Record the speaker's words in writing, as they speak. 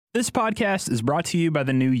This podcast is brought to you by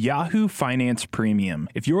the new Yahoo Finance Premium.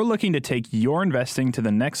 If you're looking to take your investing to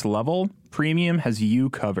the next level, Premium has you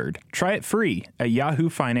covered. Try it free at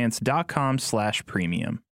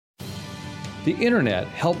yahoofinance.com/premium. The internet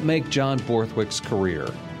helped make John Borthwick's career.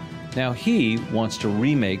 Now he wants to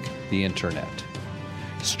remake the internet.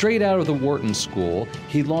 Straight out of the Wharton School,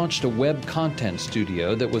 he launched a web content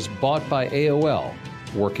studio that was bought by AOL,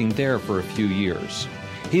 working there for a few years.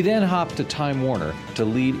 He then hopped to Time Warner to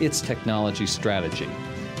lead its technology strategy.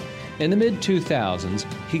 In the mid-2000s,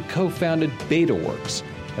 he co-founded Betaworks,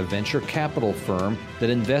 a venture capital firm that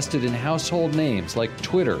invested in household names like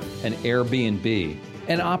Twitter and Airbnb,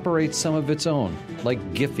 and operates some of its own, like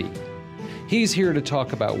Giphy. He's here to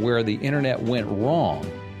talk about where the internet went wrong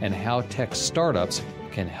and how tech startups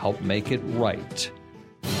can help make it right.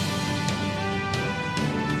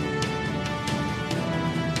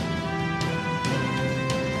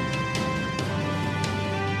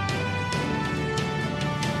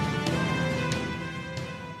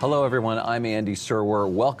 Hello, everyone. I'm Andy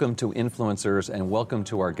Serwer. Welcome to Influencers, and welcome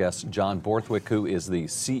to our guest, John Borthwick, who is the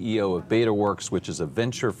CEO of Betaworks, which is a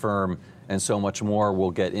venture firm, and so much more. We'll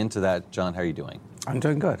get into that. John, how are you doing? I'm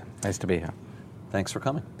doing good. Nice to be here. Thanks for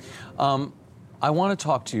coming. I want to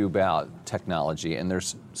talk to you about technology, and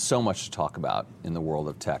there's so much to talk about in the world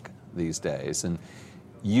of tech these days. And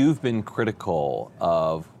you've been critical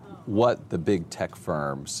of what the big tech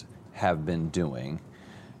firms have been doing.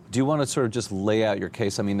 Do you want to sort of just lay out your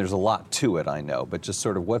case? I mean, there's a lot to it, I know, but just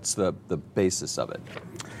sort of what's the basis of it?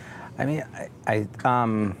 I mean, I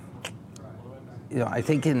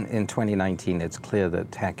think in 2019, it's clear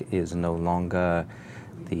that tech is no longer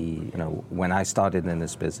when I started in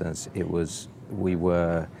this business,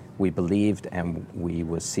 we believed and we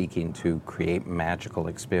were seeking to create magical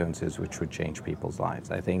experiences which would change people's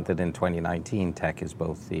lives. I think that in 2019, tech is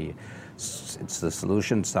both it's the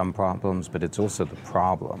solution to some problems, but it's also the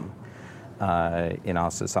problem in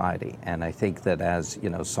our society. And I think that as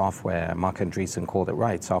software, Mark Andreessen called it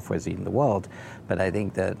right, software's eating the world. But I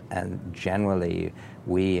think that generally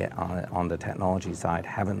we on the technology side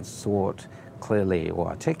haven't thought clearly or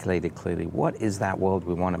articulated clearly what is that world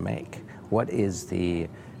we want to make? What is the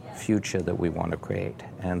future that we want to create?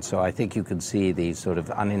 And so I think you can see these sort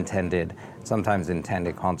of unintended, sometimes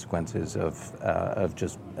intended consequences of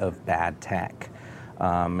bad tech,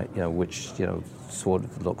 which sort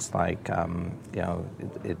of looks like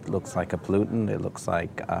it looks like a pollutant. It looks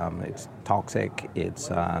like it's toxic.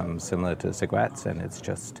 It's similar to cigarettes, and it's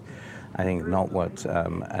just, I think, not what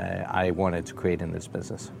I wanted to create in this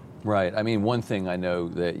business. Right. I mean, one thing I know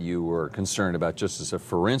that you were concerned about, just as a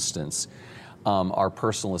for instance, are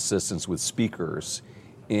personal assistants with speakers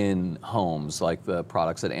in homes, like the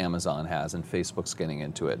products that Amazon has, and Facebook's getting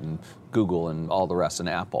into it, and Google and all the rest, and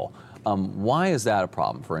Apple. Why is that a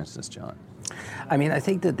problem, for instance, John? I mean, I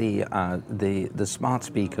think that the smart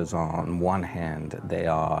speakers, on one hand, they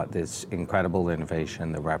are this incredible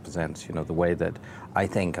innovation that represents, the way that I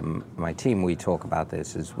think, my team, we talk about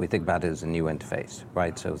this, is we think about it as a new interface,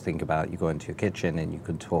 right? So think about, you go into your kitchen and you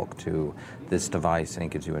can talk to this device and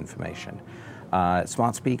it gives you information.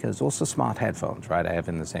 Smart speakers, also smart headphones, right? I have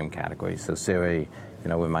in the same category. So Siri,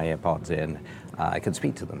 with my AirPods in, I can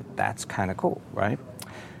speak to them. That's kind of cool, right?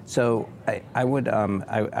 So I would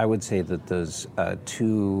say that there's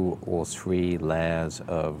 2 or 3 layers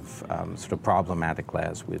of sort of problematic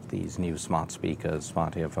layers with these new smart speakers,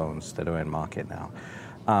 smart earphones that are in market now.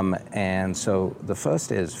 And so the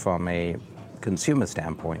first is, from a consumer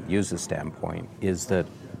standpoint, user standpoint, is that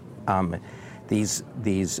these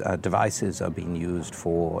devices are being used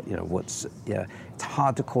for it's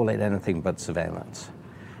hard to call it anything but surveillance.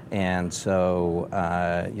 And so,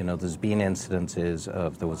 there's been incidences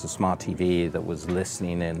of, there was a smart TV that was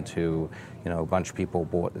listening into, a bunch of people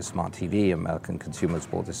bought this smart TV, American consumers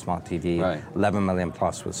bought this smart TV, right. 11 million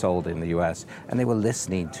plus were sold in the US, and they were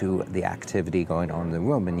listening to the activity going on in the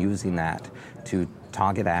room and using that to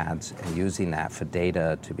target ads and using that for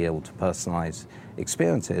data to be able to personalize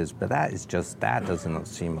experiences, but that doesn't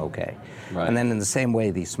seem okay. Right. And then in the same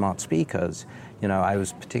way, these smart speakers, I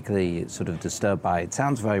was particularly sort of disturbed by, it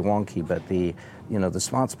sounds very wonky, but the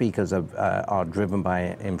smart speakers are driven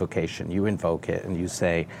by invocation. You invoke it and you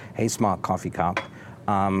say, hey, smart coffee cup,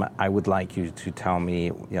 I would like you to tell me,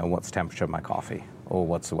 what's the temperature of my coffee, or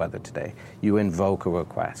what's the weather today. You invoke a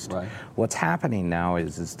request. Right. What's happening now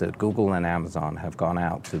is that Google and Amazon have gone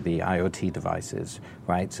out to the IoT devices,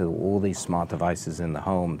 right? So all these smart devices in the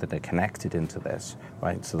home that are connected into this,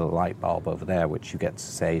 right? So the light bulb over there, which you get to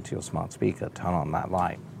say to your smart speaker, turn on that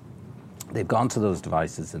light. They've gone to those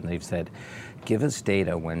devices and they've said, give us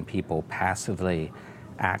data when people passively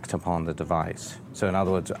act upon the device. So in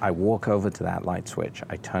other words, I walk over to that light switch,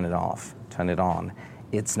 I turn it off, turn it on,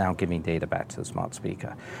 it's now giving data back to the smart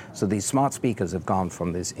speaker. So these smart speakers have gone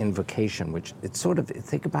from this invocation, which it's sort of, I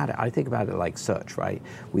think about it like search, right?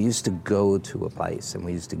 We used to go to a place and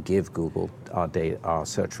we used to give Google our data, our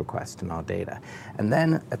search request and our data. And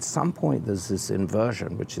then at some point there's this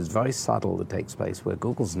inversion, which is very subtle, that takes place where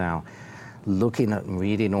Google's now looking at and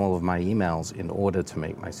reading all of my emails in order to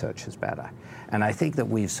make my searches better. And I think that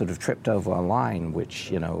we've sort of tripped over a line,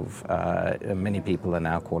 which many people are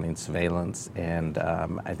now calling surveillance, and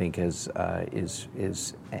I think is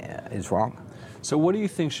wrong. So what do you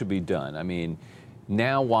think should be done? I mean,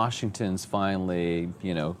 now Washington's finally,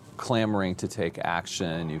 clamoring to take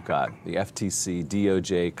action. You've got the FTC,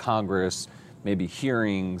 DOJ, Congress, maybe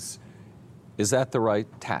hearings. Is that the right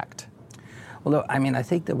tact? Well, look, I mean, I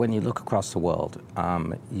think that when you look across the world,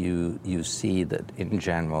 you see that in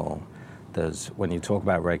general, when you talk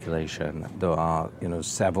about regulation, there are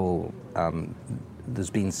several.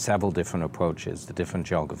 There's been several different approaches the different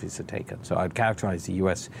geographies have taken. So I'd characterize the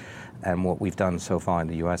U.S. and what we've done so far in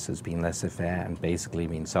the U.S. has been laissez-faire and basically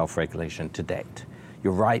been self-regulation to date.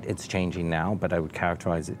 You're right, it's changing now, but I would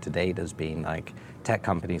characterize it to date as being like tech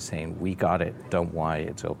companies saying, we got it, don't worry,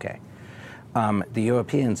 it's okay. The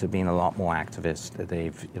Europeans have been a lot more activist.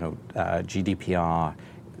 They've, GDPR,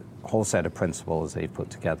 whole set of principles they've put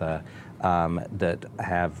together that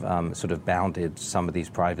have sort of bounded some of these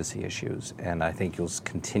privacy issues. And I think you'll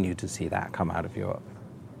continue to see that come out of Europe.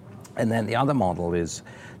 And then the other model is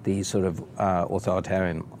the sort of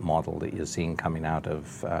authoritarian model that you're seeing coming out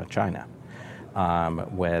of China.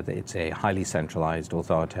 Where it's a highly centralized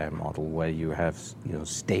authoritarian model where you have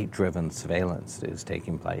state-driven surveillance that is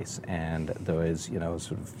taking place, and there is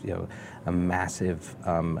a massive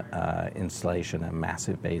installation, a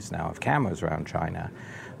massive base now of cameras around China.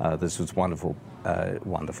 This was wonderful,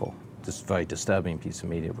 this very disturbing piece of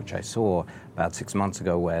media which I saw about 6 months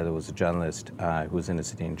ago, where there was a journalist who was in a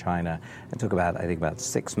city in China. It took about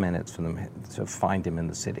 6 minutes for them to find him in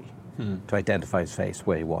the city. To identify his face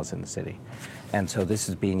where he was in the city. And so this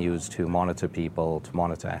is being used to monitor people, to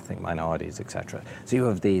monitor ethnic minorities, etc. So you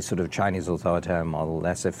have the sort of Chinese authoritarian model,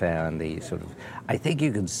 laissez-faire, and the sort of, I think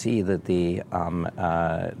you can see that the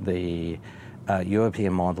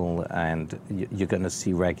European model, and you're going to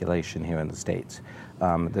see regulation here in the States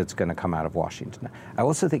that's going to come out of Washington. I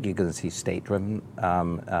also think you're going to see state-driven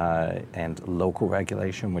and local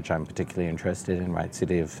regulation, which I'm particularly interested in. Right,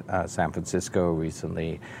 City of San Francisco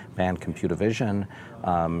recently banned computer vision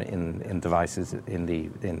in devices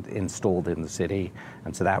installed in the city,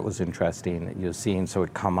 and so that was interesting. You're seeing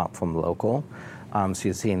it come up from local, so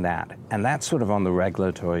you're seeing that, and that's sort of on the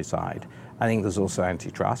regulatory side. I think there's also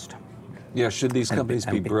antitrust. Yeah, should these companies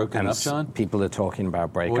be broken up, John? People are talking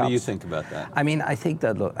about breakups. What do you think about that? I mean, I think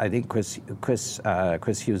Chris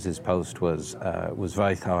Hughes's post was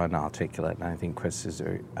very thorough and articulate, and I think Chris is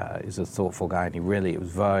a thoughtful guy, and it was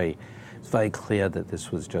very clear that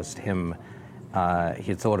this was just him. He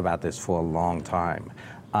had thought about this for a long time.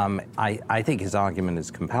 I think his argument is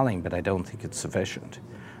compelling, but I don't think it's sufficient.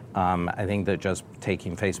 I think that just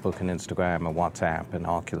taking Facebook and Instagram and WhatsApp and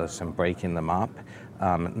Oculus and breaking them up,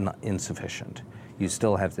 insufficient. You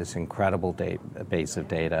still have this incredible base of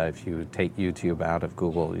data. If you take YouTube out of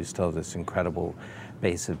Google, you still have this incredible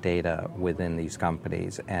base of data within these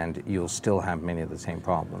companies, and you'll still have many of the same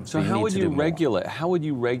problems. So how would you regulate? How would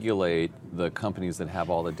you regulate the companies that have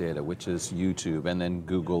all the data, which is YouTube, and then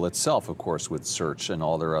Google itself, of course, with search and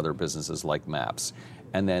all their other businesses like Maps,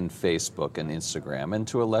 and then Facebook and Instagram, and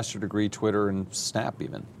to a lesser degree, Twitter and Snap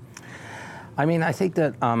even? I mean, I think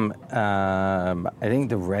that I think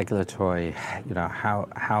the regulatory,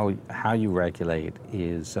 how you regulate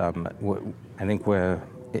is. I think we're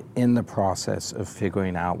in the process of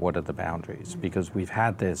figuring out what are the boundaries, because we've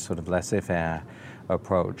had this sort of laissez-faire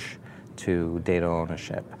approach to data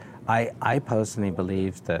ownership. I personally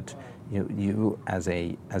believe that you as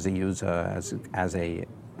a user, as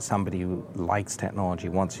somebody who likes technology,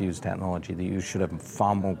 wants to use technology, that you should have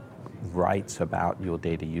far more rights about your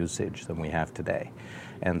data usage than we have today.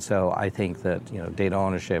 And so I think that data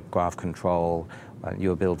ownership, graph control,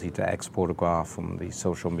 your ability to export a graph from the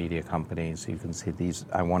social media companies, so you can see these,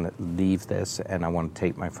 I want to leave this and I want to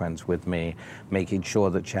take my friends with me, making sure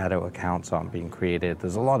that shadow accounts aren't being created.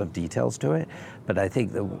 There's a lot of details to it, but I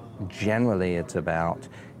think that generally it's about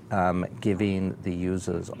giving the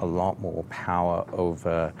users a lot more power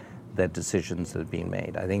over the decisions that have been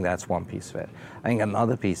made. I think that's one piece of it. I think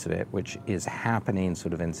another piece of it, which is happening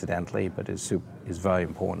sort of incidentally, but is very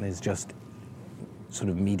important, is just sort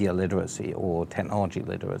of media literacy or technology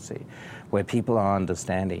literacy, where people are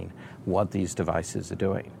understanding what these devices are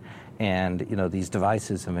doing. And these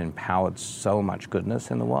devices have empowered so much goodness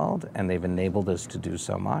in the world, and they've enabled us to do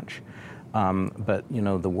so much. But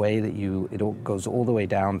the way that it all goes all the way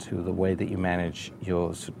down to the way that you manage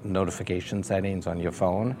your notification settings on your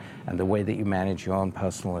phone and the way that you manage your own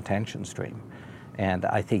personal attention stream. And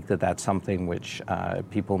I think that that's something which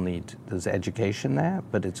people need. There's education there,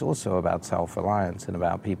 but it's also about self-reliance and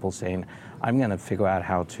about people saying, I'm going to figure out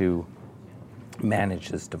how to manage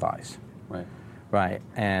this device. Right.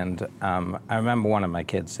 And I remember one of my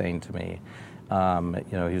kids saying to me,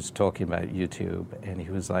 he was talking about YouTube, and he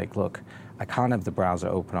was like, look, I can't have the browser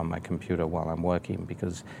open on my computer while I'm working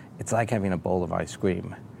because it's like having a bowl of ice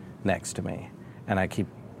cream next to me. And I keep,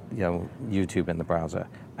 YouTube in the browser.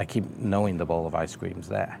 I keep knowing the bowl of ice cream's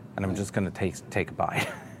there, and I'm just going to take a bite.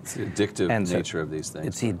 It's the addictive nature of these things.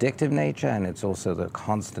 It's the addictive nature, and it's also the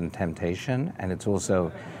constant temptation, and it's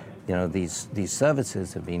also, these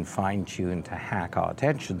services have been fine-tuned to hack our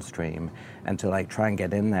attention stream and to try and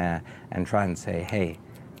get in there and try and say, hey,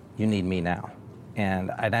 you need me now.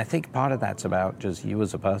 And I think part of that's about just you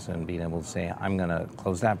as a person being able to say, I'm going to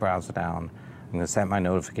close that browser down, I'm going to set my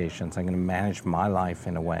notifications, I'm going to manage my life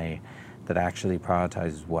in a way that actually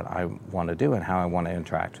prioritizes what I want to do and how I want to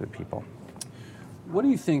interact with people. What do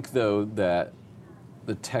you think, though, that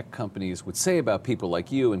the tech companies would say about people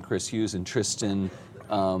like you and Chris Hughes and Tristan,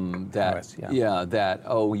 you guys,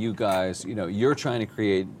 you're trying to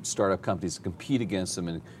create startup companies to compete against them,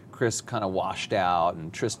 and Chris kind of washed out,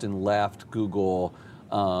 and Tristan left Google.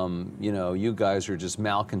 You guys are just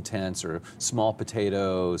malcontents or small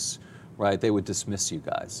potatoes, right? They would dismiss you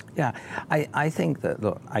guys. Yeah, I think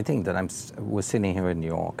that we're sitting here in New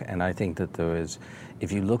York, and I think that there is,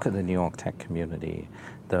 if you look at the New York tech community,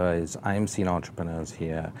 I'm seeing entrepreneurs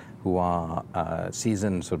here who are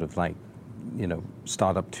seasoned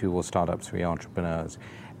startup 2 or startup 3 entrepreneurs,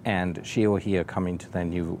 and she or he are coming to their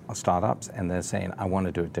new startups and they're saying, I want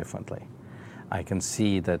to do it differently. I can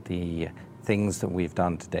see that the things that we've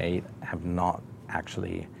done to date have not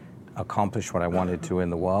actually accomplished what I wanted to in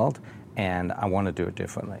the world, and I want to do it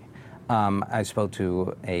differently. I spoke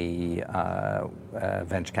to a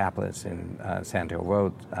venture capitalist in Sand Hill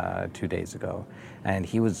Road 2 days ago, and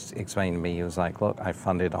he was explaining to me, he was like, look, I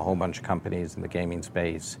funded a whole bunch of companies in the gaming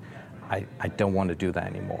space. I don't want to do that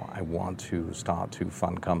anymore. I want to start to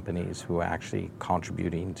fund companies who are actually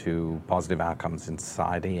contributing to positive outcomes in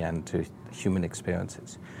society and to human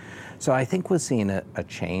experiences. So I think we're seeing a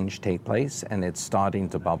change take place, and it's starting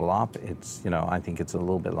to bubble up. It's, I think it's a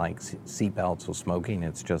little bit like seatbelts or smoking.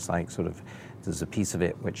 It's just like there's a piece of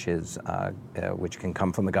it which is, which can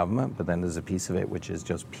come from the government, but then there's a piece of it which is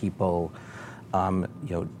just people,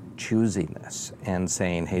 choosing this and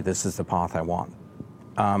saying, hey, this is the path I want.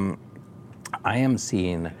 I am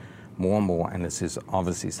seeing more and more, and this is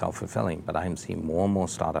obviously self-fulfilling, but I am seeing more and more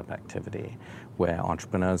startup activity where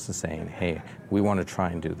entrepreneurs are saying, hey, we want to try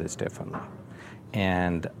and do this differently.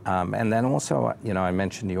 And then also, I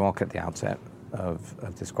mentioned New York at the outset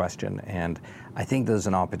of this question, and I think there's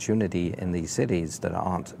an opportunity in these cities that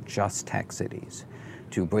aren't just tech cities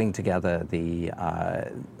to bring together the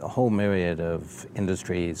whole myriad of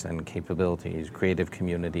industries and capabilities, creative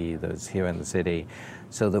community that's here in the city,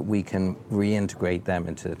 so that we can reintegrate them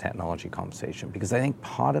into the technology conversation. Because I think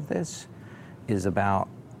part of this is about,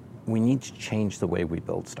 we need to change the way we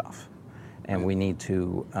build stuff. And we need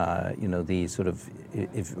to,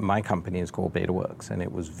 if my company is called Betaworks, and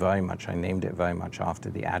it was I named it very much after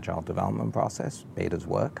the agile development process, Beta's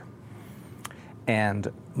work.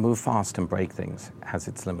 And move fast and break things has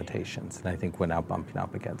its limitations, and I think we're now bumping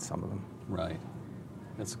up against some of them. Right,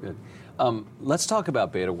 that's good. Let's talk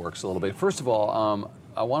about Betaworks a little bit. First of all,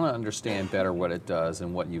 I want to understand better what it does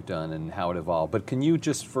and what you've done and how it evolved. But can you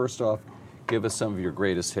just first off give us some of your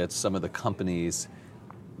greatest hits, some of the companies,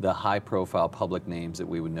 the high-profile public names that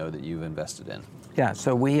we would know that you've invested in? Yeah,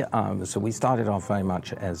 so we started off very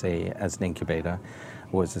much as an incubator.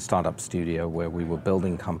 Was a startup studio where we were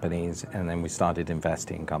building companies, and then we started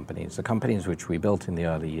investing in companies. The companies which we built in the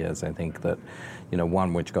early years, I think that,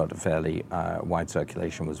 one which got a fairly wide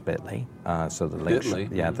circulation was Bitly. So the link,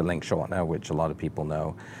 the link shortener, which a lot of people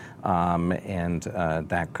know, and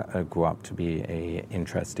that grew up to be a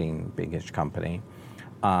interesting, big-ish company.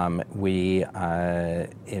 We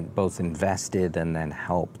both invested and then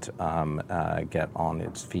helped get on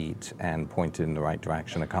its feet and pointed in the right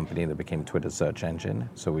direction a company that became Twitter's search engine.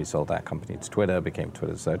 So we sold that company to Twitter, became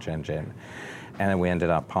Twitter's search engine. And then we ended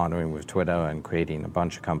up partnering with Twitter and creating a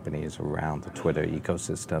bunch of companies around the Twitter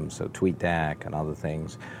ecosystem, so TweetDeck and other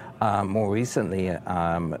things. More recently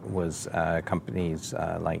was companies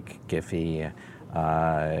like Giphy,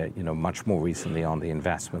 much more recently on the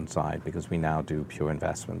investment side, because we now do pure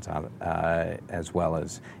investments as well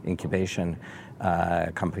as incubation.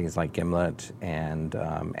 Companies like Gimlet and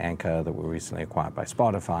Anchor that were recently acquired by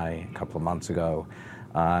Spotify a couple of months ago.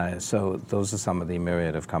 So those are some of the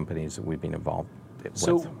myriad of companies that we've been involved with.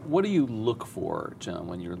 So what do you look for, John,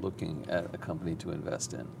 when you're looking at a company to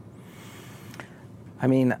invest in? I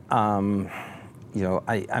mean,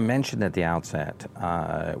 I mentioned at the outset,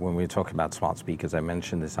 when we were talking about smart speakers, I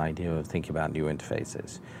mentioned this idea of thinking about new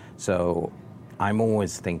interfaces. So I'm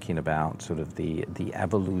always thinking about sort of the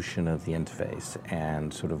evolution of the interface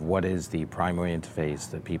and sort of what is the primary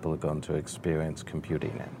interface that people are going to experience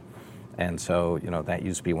computing in. And so, that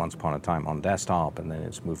used to be once upon a time on desktop, and then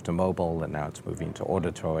it's moved to mobile, and now it's moving to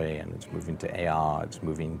auditory, and it's moving to AR,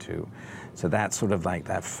 so that's sort of like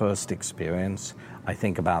that first experience. I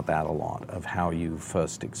think about that a lot, of how you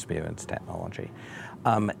first experience technology.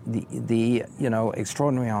 The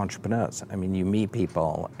extraordinary entrepreneurs. I mean, you meet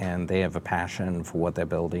people and they have a passion for what they're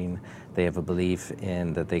building. They have a belief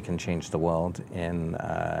in that they can change the world in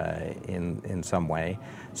some way.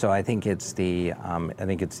 So I think it's the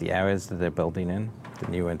areas that they're building in, the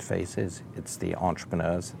new interfaces. It's the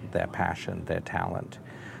entrepreneurs, their passion, their talent.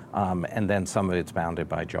 And then some of it's bounded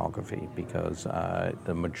by geography, because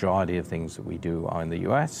the majority of things that we do are in the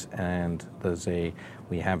US, and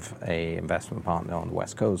we have a investment partner on the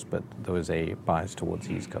West Coast, but there is a bias towards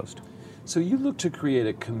the East Coast. So you look to create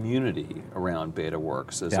a community around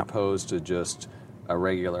Betaworks as opposed to just a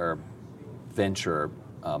regular venture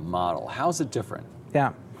model. How's it different?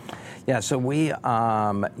 Yeah, so we,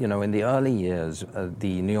 in the early years,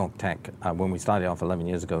 the New York tech, when we started off 11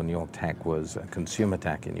 years ago, New York tech was, consumer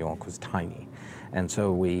tech in New York was tiny. And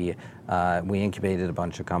so we incubated a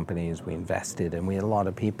bunch of companies, we invested, and we had a lot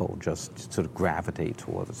of people just sort of gravitate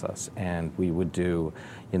towards us. And we would do,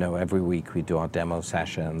 every week we'd do our demo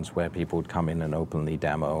sessions where people would come in and openly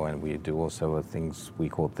demo, and we'd do also things we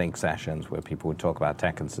called think sessions where people would talk about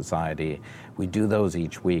tech and society. We'd do those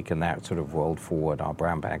each week, and that sort of rolled forward, our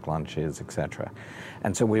brown bag lunches, etc.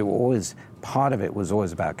 And so we were always, part of it was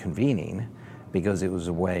always about convening, because it was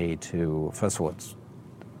a way to, first of all, it's,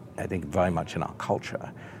 I think, very much in our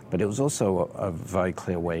culture, but it was also a very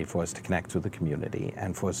clear way for us to connect with the community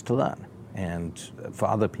and for us to learn, and for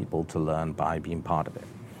other people to learn by being part of it.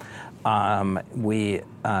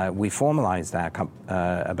 We formalized that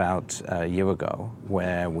about a year ago,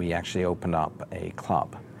 where we actually opened up a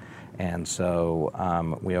club. And so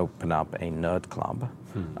we opened up a nerd club,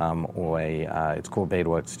 it's called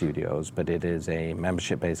Betaworks Studios, but it is a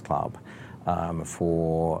membership-based club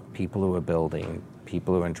for people who are building,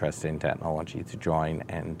 people who are interested in technology, to join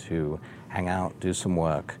and to hang out, do some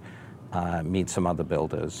work, meet some other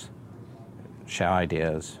builders, share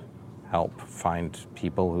ideas, help find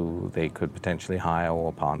people who they could potentially hire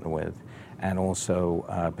or partner with, and also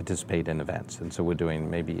participate in events. And so we're doing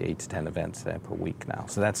maybe 8 to 10 events there per week now.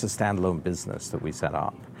 So that's a standalone business that we set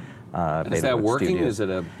up. Is that working?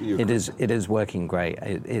 Studios. It is working great.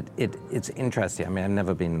 It's interesting. I mean, I've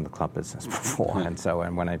never been in the club business before, and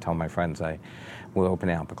when I told my friends we're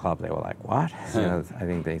opening up a club, they were like, "What?" I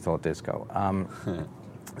think they thought disco.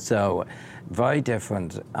 So very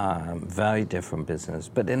different business,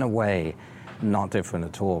 but in a way, not different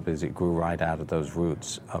at all, because it grew right out of those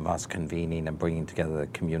roots of us convening and bringing together the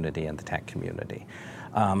community and the tech community.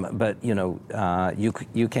 But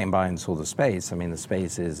you came by and saw the space. I mean, the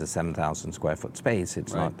space is a 7,000 square foot space.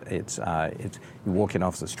 It's right. not. It's you're walking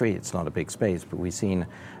off the street. It's not a big space, but we've seen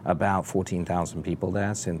about 14,000 people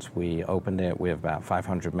there since we opened it. We have about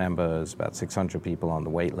 500 members, about 600 people on the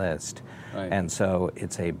wait list, right. And so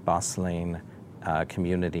it's a bustling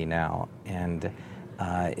community now, and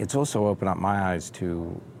it's also opened up my eyes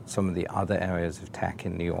to some of the other areas of tech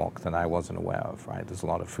in New York that I wasn't aware of, right? There's a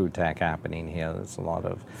lot of food tech happening here. There's a lot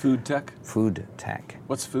of... Food tech? Food tech.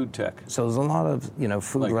 What's food tech? So there's a lot of,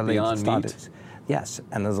 food-related like startups. Yes,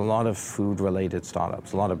 and there's a lot of food-related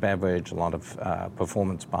startups, a lot of beverage, a lot of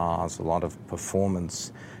performance bars, a lot of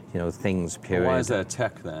performance, things, period. Well, why is that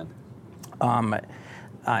tech, then?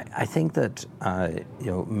 I think that,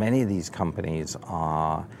 many of these companies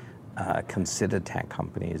are considered tech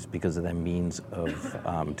companies because of their means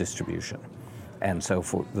of distribution. And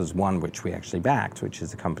so there's one which we actually backed, which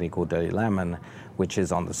is a company called Dirty Lemon, which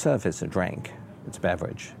is on the surface a drink. It's a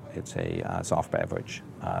beverage. It's a soft beverage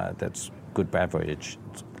that's good beverage,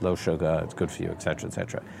 it's low sugar, it's good for you, et cetera, et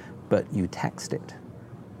cetera. But you text it.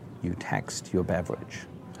 You text your beverage.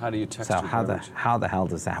 How do you text so your beverage? How the hell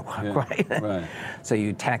does that work, right? Right. So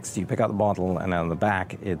you pick up the bottle, and on the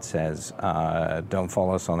back it says, don't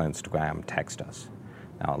follow us on Instagram, text us.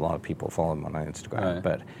 Now, a lot of people follow them on Instagram, right.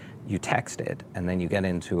 but you text it, and then you get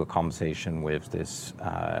into a conversation with this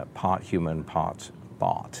part human, part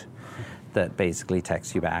bot that basically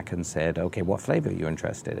texts you back and said, okay, what flavor are you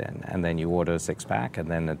interested in? And then you order a 6-pack, and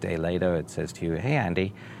then a day later it says to you, hey,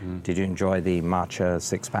 Andy, did you enjoy the matcha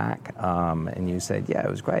 6-pack? And you said, yeah, it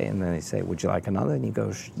was great. And then they say, would you like another? And you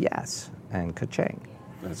go, yes, and ka-ching.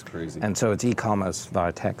 That's crazy. And so it's e-commerce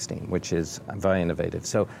via texting, which is very innovative.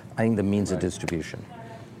 So I think the means of distribution.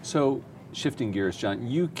 So shifting gears, John,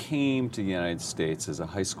 you came to the United States as a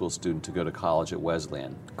high school student to go to college at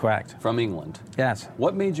Wesleyan. Correct. From England. Yes.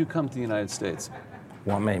 What made you come to the United States?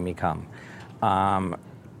 What made me come? I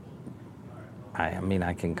mean,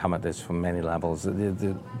 I can come at this from many levels.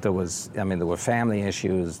 There were family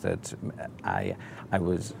issues that I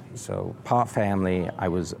was, so part family, I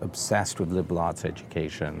was obsessed with liberal arts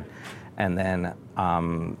education. And then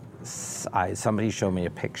somebody showed me a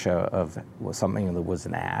picture of something that was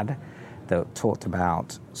an ad that talked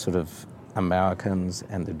about sort of Americans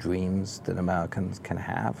and the dreams that Americans can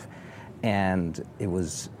have. And it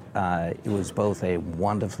was both a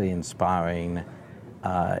wonderfully inspiring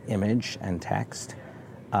image and text,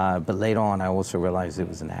 but later on I also realized it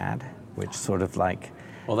was an ad, which sort of like,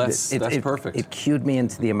 well, that's perfect. It cued me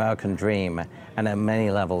into the American dream, and at many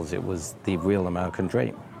levels it was the real American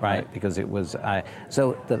dream, right? Because it was,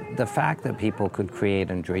 so the fact that people could create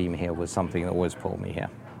and dream here was something that always pulled me here.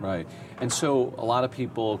 Right. And so a lot of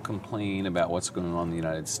people complain about what's going on in the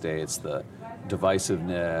United States, the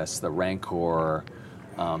divisiveness, the rancor,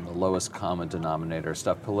 the lowest common denominator,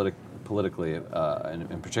 stuff politically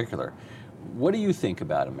in particular. What do you think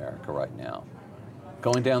about America right now?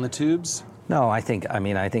 Going down the tubes? No, I think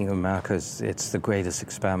it's the greatest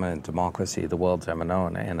experiment in democracy the world's ever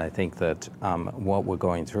known. And I think that what we're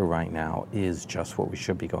going through right now is just what we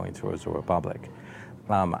should be going through as a republic.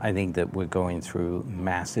 I think that we're going through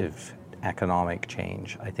massive economic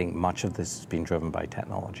change. I think much of this has been driven by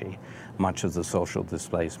technology. Much of the social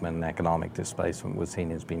displacement and economic displacement we're seeing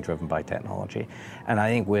has been driven by technology. And I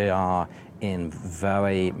think we are in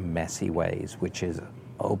very messy ways, which is,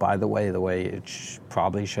 oh, by the way it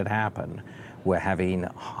probably should happen. We're having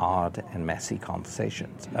hard and messy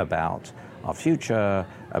conversations about our future,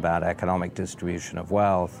 about economic distribution of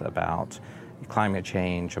wealth, about climate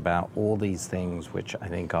change, about all these things which I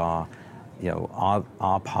think are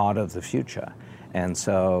part of the future. And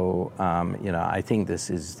so, I think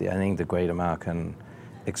the great American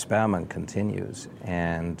experiment continues.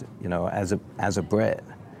 And, as a Brit,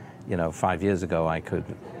 5 years ago, I could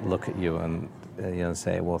look at you and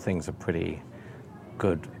say, well, things are pretty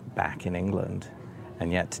good back in England.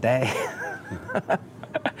 And yet today,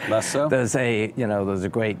 less so? There's a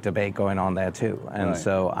great debate going on there too. And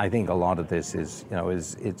so I think a lot of this is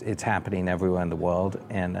it's happening everywhere in the world.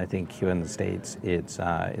 And I think here in the States, it's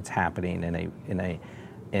happening in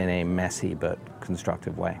a messy but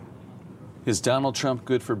constructive way. Is Donald Trump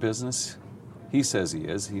good for business? He says he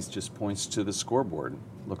is. He just points to the scoreboard.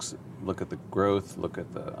 Look at the growth, look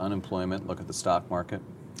at the unemployment, look at the stock market.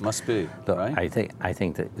 Must be, right? I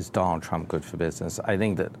think that is Donald Trump good for business. I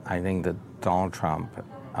think that Donald Trump,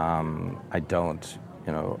 I didn't,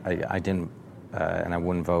 and I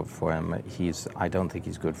wouldn't vote for him. I don't think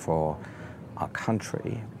he's good for our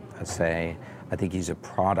country per se. I think he's a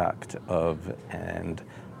product of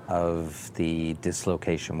the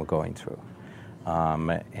dislocation we're going through.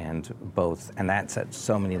 And that's at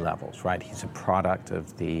so many levels, right? He's a product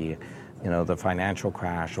of the financial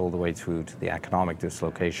crash all the way through to the economic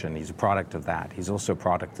dislocation. He's a product of that. He's also a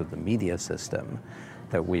product of the media system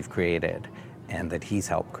that we've created and that he's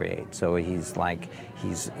helped create. So he's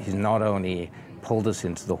not only pulled us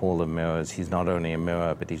into the Hall of Mirrors, he's not only a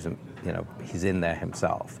mirror, but he's in there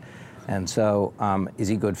himself. And so, is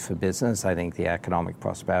he good for business? I think the economic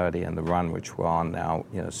prosperity and the run which we're on now,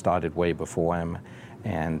 started way before him,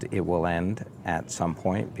 and it will end at some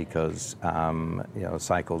point because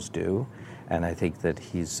cycles do. And I think that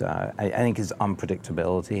I think his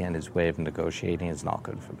unpredictability and his way of negotiating is not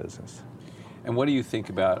good for business. And what do you think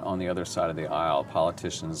about, on the other side of the aisle,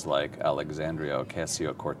 politicians like Alexandria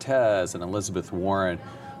Ocasio-Cortez and Elizabeth Warren,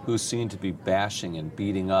 who seem to be bashing and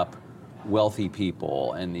beating up wealthy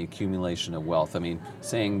people and the accumulation of wealth? I mean,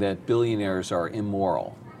 saying that billionaires are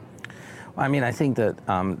immoral. I mean, I think that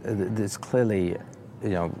this clearly,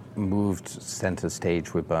 moved center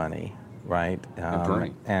stage with Bernie, right?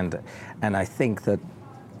 Bernie. And I think that.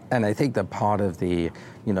 And I think that part of the,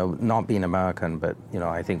 not being American, but,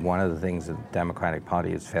 I think one of the things that the Democratic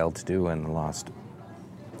Party has failed to do in the last,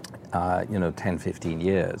 10, 15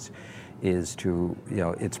 years is to,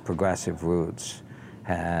 its progressive roots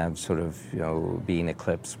have sort of, been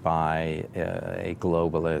eclipsed by a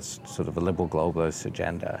globalist, sort of a liberal globalist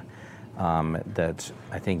agenda that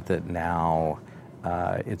I think that now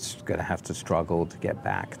it's going to have to struggle to get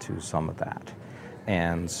back to some of that.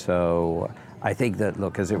 And so I think that,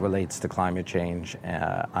 look, as it relates to climate change,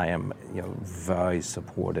 I am, very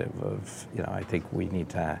supportive of, I think we need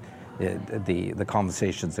to, the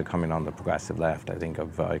conversations that are coming on the progressive left, I think, are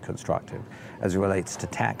very constructive. As it relates to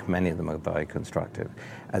tech, many of them are very constructive.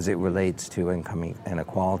 As it relates to income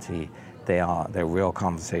inequality, they're real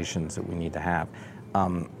conversations that we need to have.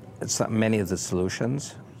 Many of the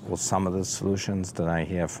solutions, or some of the solutions that I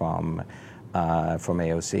hear from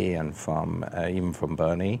AOC and even from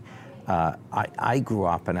Bernie, I grew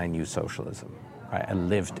up and I knew socialism. Right? I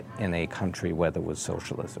lived in a country where there was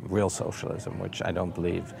socialism, real socialism, which I don't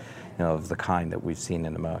believe, of the kind that we've seen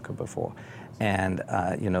in America before. And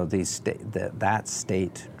that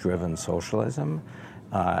state-driven socialism,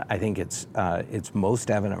 I think it's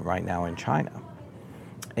most evident right now in China.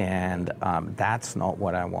 And that's not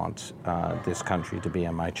what I want this country to be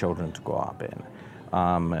and my children to grow up in.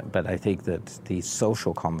 But I think that these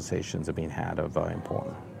social conversations that are being had are very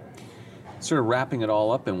important. Sort of wrapping it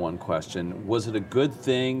all up in one question, was it a good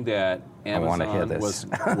thing that Amazon I want to hear this.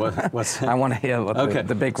 was I want to hear what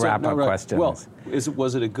the big wrap-up questions. Well,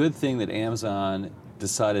 was it a good thing that Amazon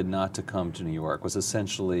decided not to come to New York, was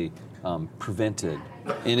essentially prevented,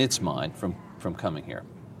 in its mind, from coming here?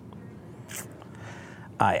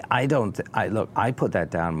 I put that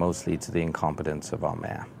down mostly to the incompetence of our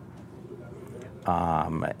mayor.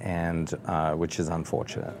 Which is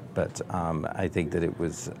unfortunate, but I think that it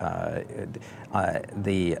was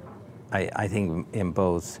I think in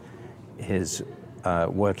both his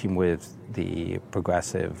working with the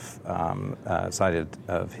progressive side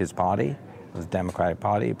of his party, the Democratic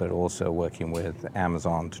Party, but also working with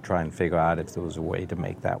Amazon to try and figure out if there was a way to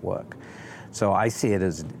make that work. So I see it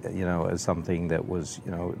as as something that was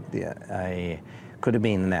could have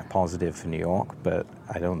been a net positive for New York, but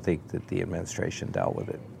I don't think that the administration dealt with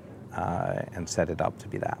it and set it up to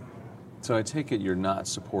be that. So I take it you're not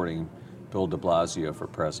supporting Bill de Blasio for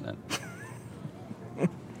president.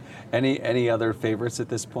 Any other favorites at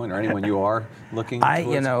this point, or anyone you are looking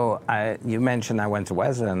towards? You mentioned I went to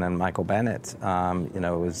Wesleyan, and Michael Bennett,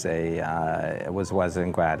 was a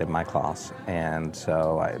Wesleyan grad in my class, and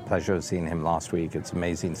so I had the pleasure of seeing him last week. It's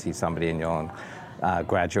amazing to see somebody in your own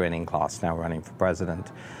graduating class now running for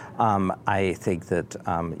president. I think that,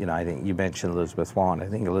 I think you mentioned Elizabeth Warren. I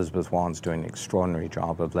think Elizabeth Warren's doing an extraordinary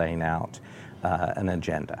job of laying out an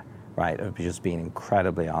agenda, right, of just being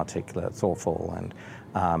incredibly articulate, thoughtful, and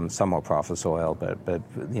somewhat professorial, but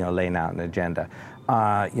laying out an agenda.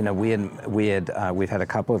 We've had a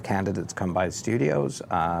couple of candidates come by the studios.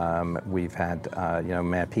 We've had,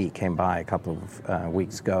 Mayor Pete came by a couple of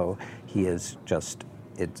weeks ago. He is just,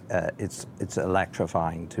 it's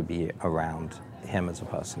electrifying to be around him as a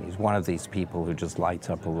person. He's one of these people who just lights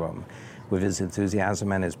up a room with his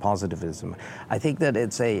enthusiasm and his positivism. I think that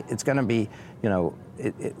it's going to be,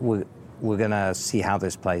 we're going to see how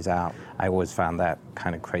this plays out. I always found that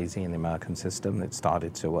kind of crazy in the American system. It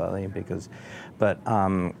started so early but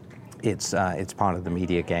it's part of the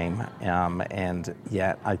media game, and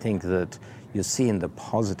yet I think that you're seeing the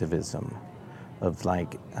positivism of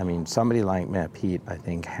somebody like Mayor Pete, I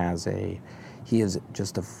think he is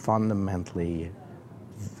just a fundamentally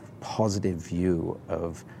positive view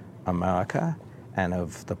of America and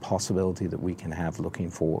of the possibility that we can have looking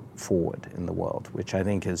forward in the world, which I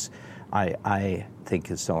think is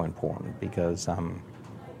so important, because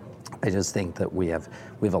I just think that we have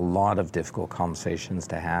a lot of difficult conversations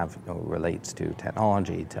to have. It relates to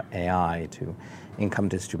technology, to AI, to income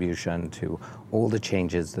distribution, to all the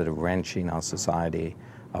changes that are wrenching our society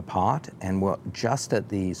apart, and we're just at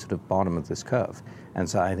the sort of bottom of this curve. And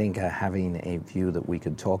so I think having a view that we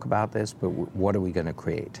could talk about this, but what are we going to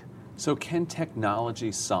create? So can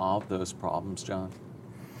technology solve those problems, John?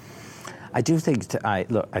 I do think, I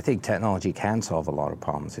think technology can solve a lot of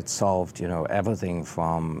problems. It's solved, everything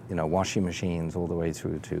from, washing machines all the way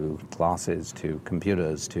through to glasses, to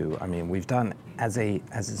computers, we've done, as a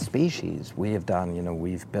species, we have done,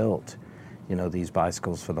 we've built, these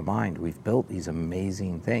bicycles for the mind. We've built these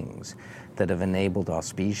amazing things that have enabled our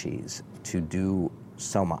species to do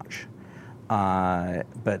so much.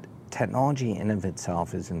 But technology in of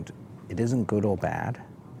itself isn't good or bad,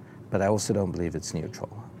 but I also don't believe it's neutral.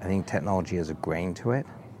 I think technology has a grain to it,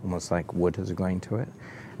 almost like wood has a grain to it,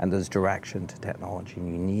 and there's direction to technology, and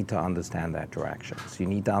you need to understand that direction. So you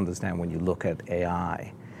need to understand when you look at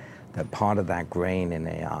AI, that part of that grain in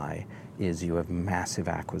AI is you have massive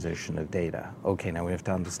acquisition of data. Okay, now we have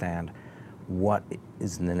to understand what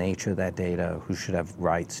is the nature of that data, who should have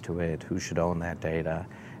rights to it, who should own that data.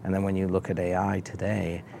 And then when you look at AI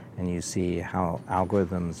today and you see how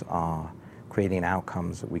algorithms are creating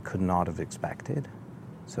outcomes that we could not have expected.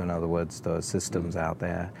 So in other words, there are systems out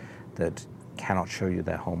there that cannot show you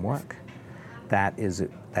their homework.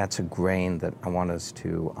 That's a grain that I want us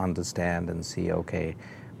to understand and see, okay,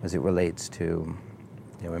 as it relates to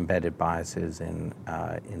embedded biases in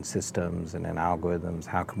systems and in algorithms,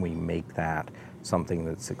 how can we make that something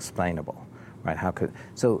that's explainable, right?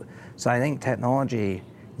 So I think technology,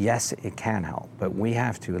 yes, it can help, but we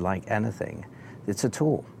have to, like anything, it's a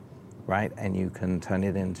tool, right? And you can turn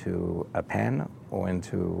it into a pen or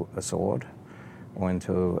into a sword or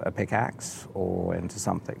into a pickaxe or into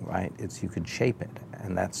something, right? You could shape it,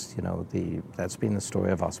 and that's that's been the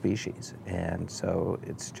story of our species, and so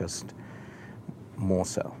it's just more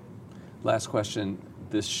so. Last question.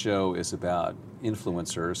 This show is about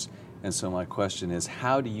influencers, and so my question is,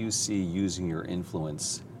 how do you see using your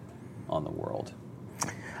influence on the world?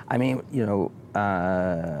 I mean,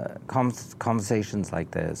 conversations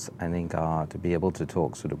like this, I think, are to be able to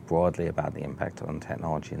talk sort of broadly about the impact on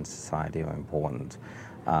technology and society are important.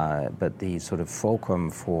 But the sort of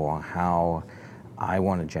fulcrum for how I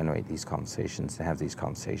want to generate these conversations, to have these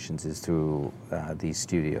conversations, is through these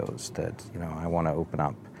studios that, I want to open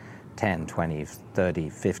up 10, 20, 30,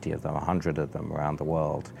 50 of them, 100 of them around the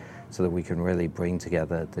world, so that we can really bring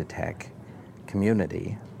together the tech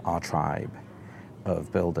community, our tribe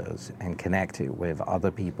of builders, and connect it with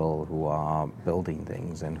other people who are building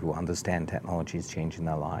things and who understand technology is changing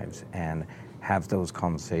their lives, and have those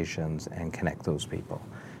conversations and connect those people.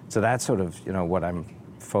 So that's sort of, what I'm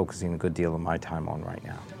focusing a good deal of my time on right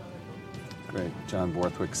now. Great. John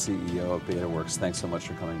Borthwick, CEO of Betaworks, thanks so much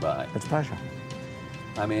for coming by. It's a pleasure.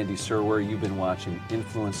 I'm Andy Serwer. You've been watching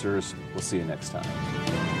Influencers. We'll see you next time.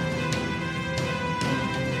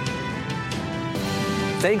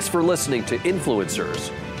 Thanks for listening to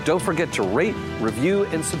Influencers. Don't forget to rate, review,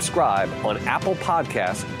 and subscribe on Apple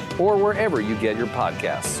Podcasts or wherever you get your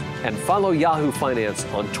podcasts. And follow Yahoo Finance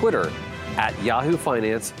on Twitter @Yahoo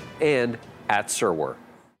Finance and @Serwer.